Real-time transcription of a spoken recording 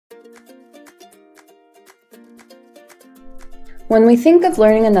When we think of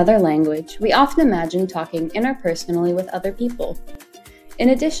learning another language, we often imagine talking interpersonally with other people.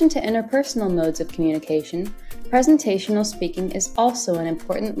 In addition to interpersonal modes of communication, presentational speaking is also an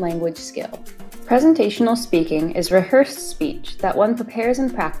important language skill. Presentational speaking is rehearsed speech that one prepares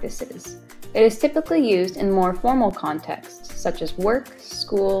and practices. It is typically used in more formal contexts, such as work,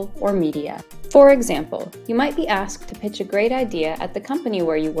 school, or media. For example, you might be asked to pitch a great idea at the company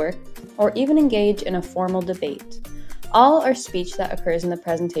where you work, or even engage in a formal debate. All are speech that occurs in the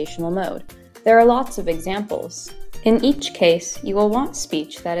presentational mode. There are lots of examples. In each case, you will want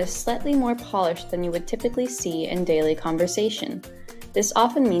speech that is slightly more polished than you would typically see in daily conversation. This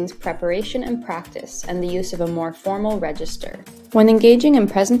often means preparation and practice and the use of a more formal register. When engaging in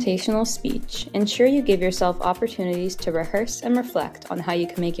presentational speech, ensure you give yourself opportunities to rehearse and reflect on how you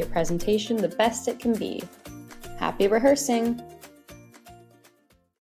can make your presentation the best it can be. Happy rehearsing!